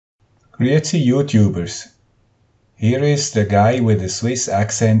Grüezi YouTubers. Here is the guy with the Swiss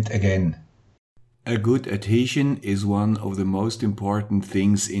accent again. A good adhesion is one of the most important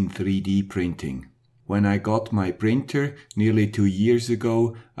things in 3D printing. When I got my printer nearly 2 years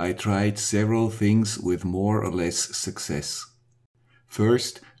ago, I tried several things with more or less success.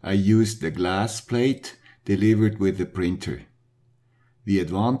 First, I used the glass plate delivered with the printer. The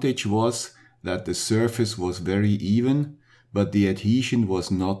advantage was that the surface was very even, but the adhesion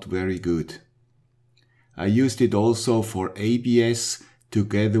was not very good. I used it also for ABS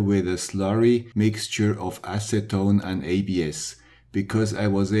together with a slurry mixture of acetone and ABS, because I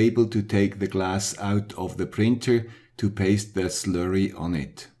was able to take the glass out of the printer to paste the slurry on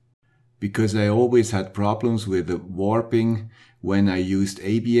it. Because I always had problems with the warping when I used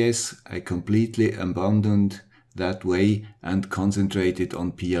ABS, I completely abandoned that way and concentrated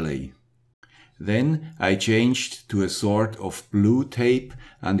on PLA. Then I changed to a sort of blue tape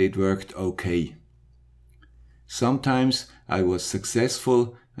and it worked okay. Sometimes I was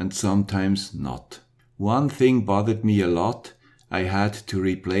successful and sometimes not. One thing bothered me a lot. I had to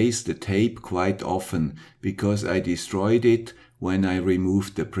replace the tape quite often because I destroyed it when I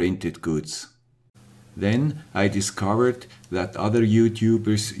removed the printed goods. Then I discovered that other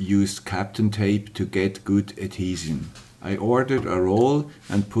YouTubers used KaptonTape to get good adhesion. I ordered a roll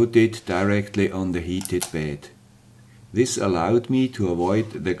and put it directly on the heated bed. This allowed me to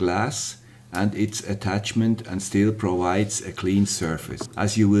avoid the glass and its attachment and still provides a clean surface.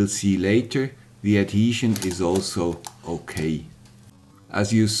 As you will see later, the adhesion is also okay.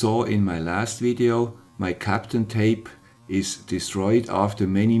 As you saw in my last video, my KaptonTape is destroyed after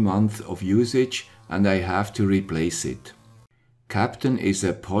many months of usage and I have to replace it. Kapton is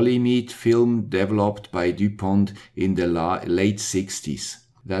a polyimide film developed by DuPont in the late 60s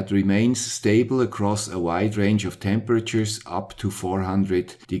that remains stable across a wide range of temperatures up to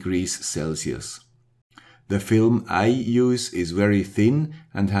 400 degrees Celsius. The film I use is very thin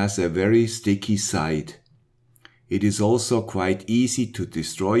and has a very sticky side. It is also quite easy to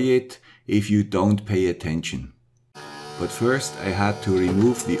destroy it if you don't pay attention. But first I had to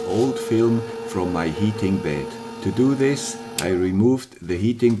remove the old film from my heating bed. To do this, I removed the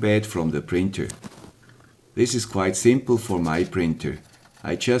heating bed from the printer. This is quite simple for my printer.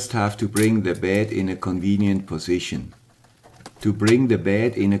 I just have to bring the bed in a convenient position. To bring the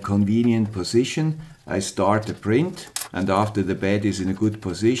bed in a convenient position, I start the print, and after the bed is in a good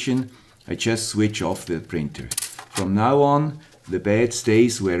position, I just switch off the printer. From now on, the bed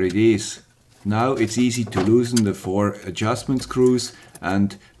stays where it is. Now it's easy to loosen the 4 adjustment screws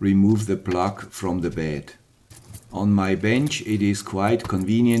and remove the plug from the bed. On my bench it is quite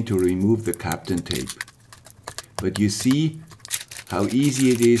convenient to remove the KaptonTape. But you see how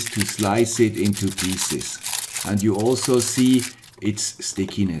easy it is to slice it into pieces. And you also see its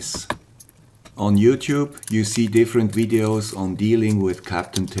stickiness. On YouTube you see different videos on dealing with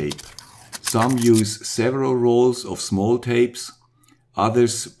KaptonTape. Some use several rolls of small tapes.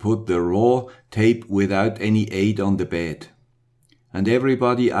 Others put the raw tape without any aid on the bed. And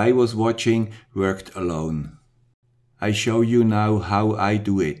everybody I was watching worked alone. I show you now how I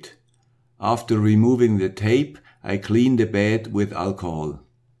do it. After removing the tape, I clean the bed with alcohol.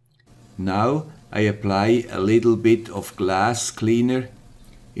 Now I apply a little bit of glass cleaner,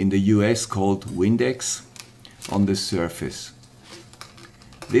 in the US called Windex, on the surface.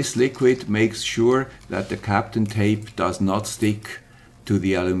 This liquid makes sure that the KaptonTape does not stick to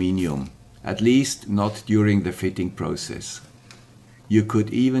the aluminium, at least not during the fitting process. You could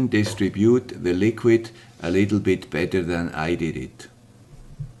even distribute the liquid a little bit better than I did it.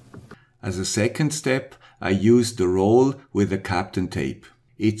 As a second step, I use the roll with the KaptonTape.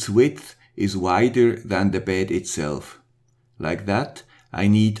 Its width is wider than the bed itself. Like that, I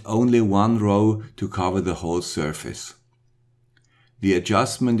need only 1 row to cover the whole surface. The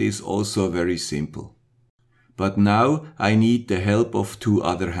adjustment is also very simple. But now I need the help of 2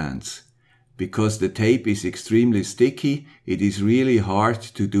 other hands. Because the tape is extremely sticky, it is really hard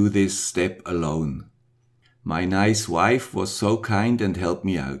to do this step alone. My nice wife was so kind and helped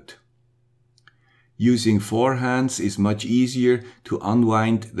me out. Using 4 hands is much easier to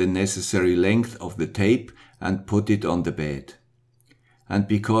unwind the necessary length of the tape and put it on the bed. And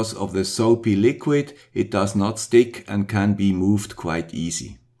because of the soapy liquid, it does not stick and can be moved quite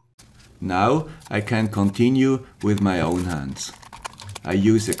easy. Now I can continue with my own hands. I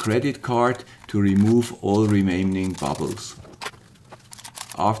use a credit card to remove all remaining bubbles.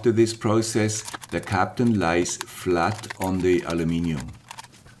 After this process, the Kapton lies flat on the aluminium.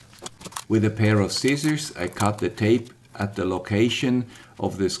 With a pair of scissors, I cut the tape at the location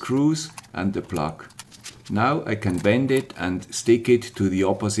of the screws and the plug. Now I can bend it and stick it to the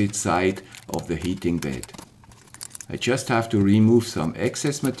opposite side of the heating bed. I just have to remove some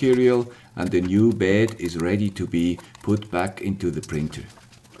excess material and the new bed is ready to be put back into the printer.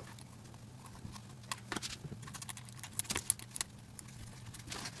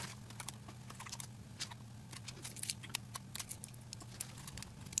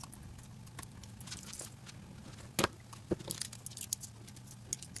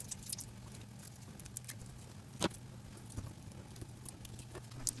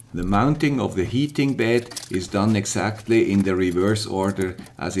 The mounting of the heating bed is done exactly in the reverse order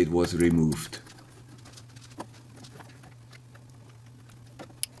as it was removed.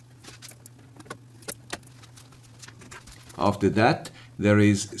 After that, there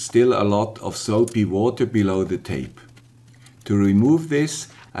is still a lot of soapy water below the tape. To remove this,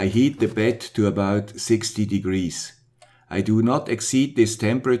 I heat the bed to about 60 degrees. I do not exceed this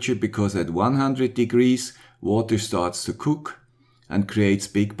temperature because at 100 degrees water starts to cook and creates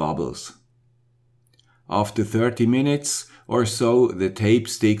big bubbles. After 30 minutes or so, the tape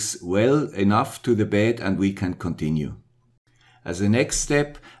sticks well enough to the bed and we can continue. As a next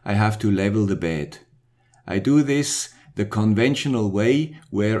step, I have to level the bed. I do this the conventional way,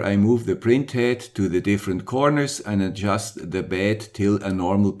 where I move the print head to the different corners and adjust the bed till a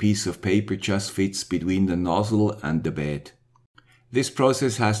normal piece of paper just fits between the nozzle and the bed. This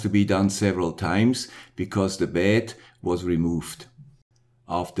process has to be done several times because the bed was removed.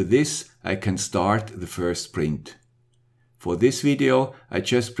 After this, I can start the first print. For this video, I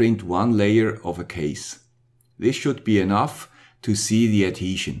just print one layer of a case. This should be enough to see the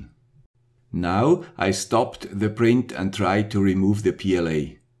adhesion. Now I stopped the print and tried to remove the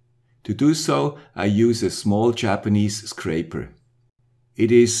PLA. To do so, I use a small Japanese scraper.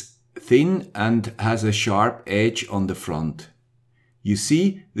 It is thin and has a sharp edge on the front. You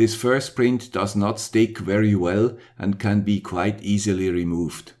see, this first print does not stick very well and can be quite easily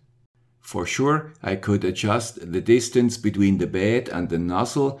removed. For sure, I could adjust the distance between the bed and the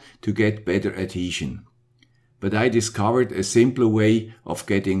nozzle to get better adhesion. But I discovered a simpler way of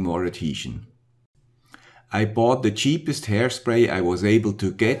getting more adhesion. I bought the cheapest hairspray I was able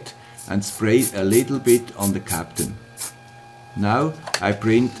to get and sprayed a little bit on the Kapton. Now I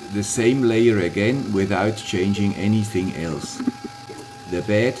print the same layer again without changing anything else. The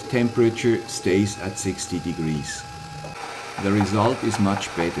bed temperature stays at 60 degrees. The result is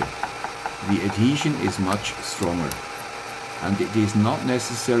much better. The adhesion is much stronger. And it is not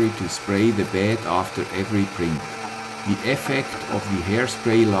necessary to spray the bed after every print. The effect of the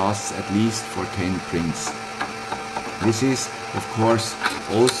hairspray lasts at least for 10 prints. This is, of course,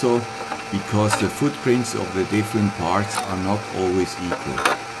 also because the footprints of the different parts are not always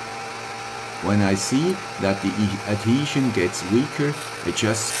equal. When I see that the adhesion gets weaker, I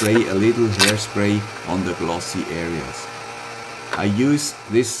just spray a little hairspray on the glossy areas. I use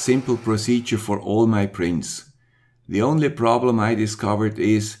this simple procedure for all my prints. The only problem I discovered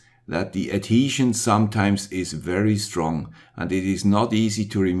is that the adhesion sometimes is very strong and it is not easy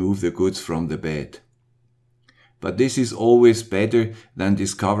to remove the goods from the bed. But this is always better than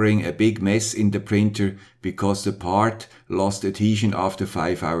discovering a big mess in the printer because the part lost adhesion after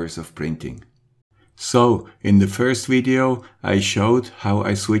 5 hours of printing. So, in the first video, I showed how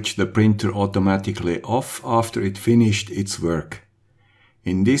I switched the printer automatically off after it finished its work.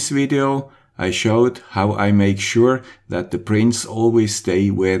 In this video, I showed how I make sure that the prints always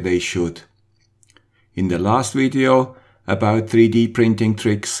stay where they should. In the last video, about 3D printing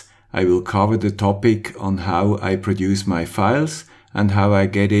tricks, I will cover the topic on how I produce my files and how I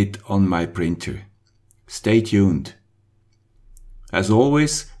get it on my printer. Stay tuned. As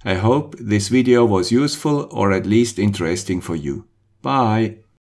always, I hope this video was useful or at least interesting for you. Bye!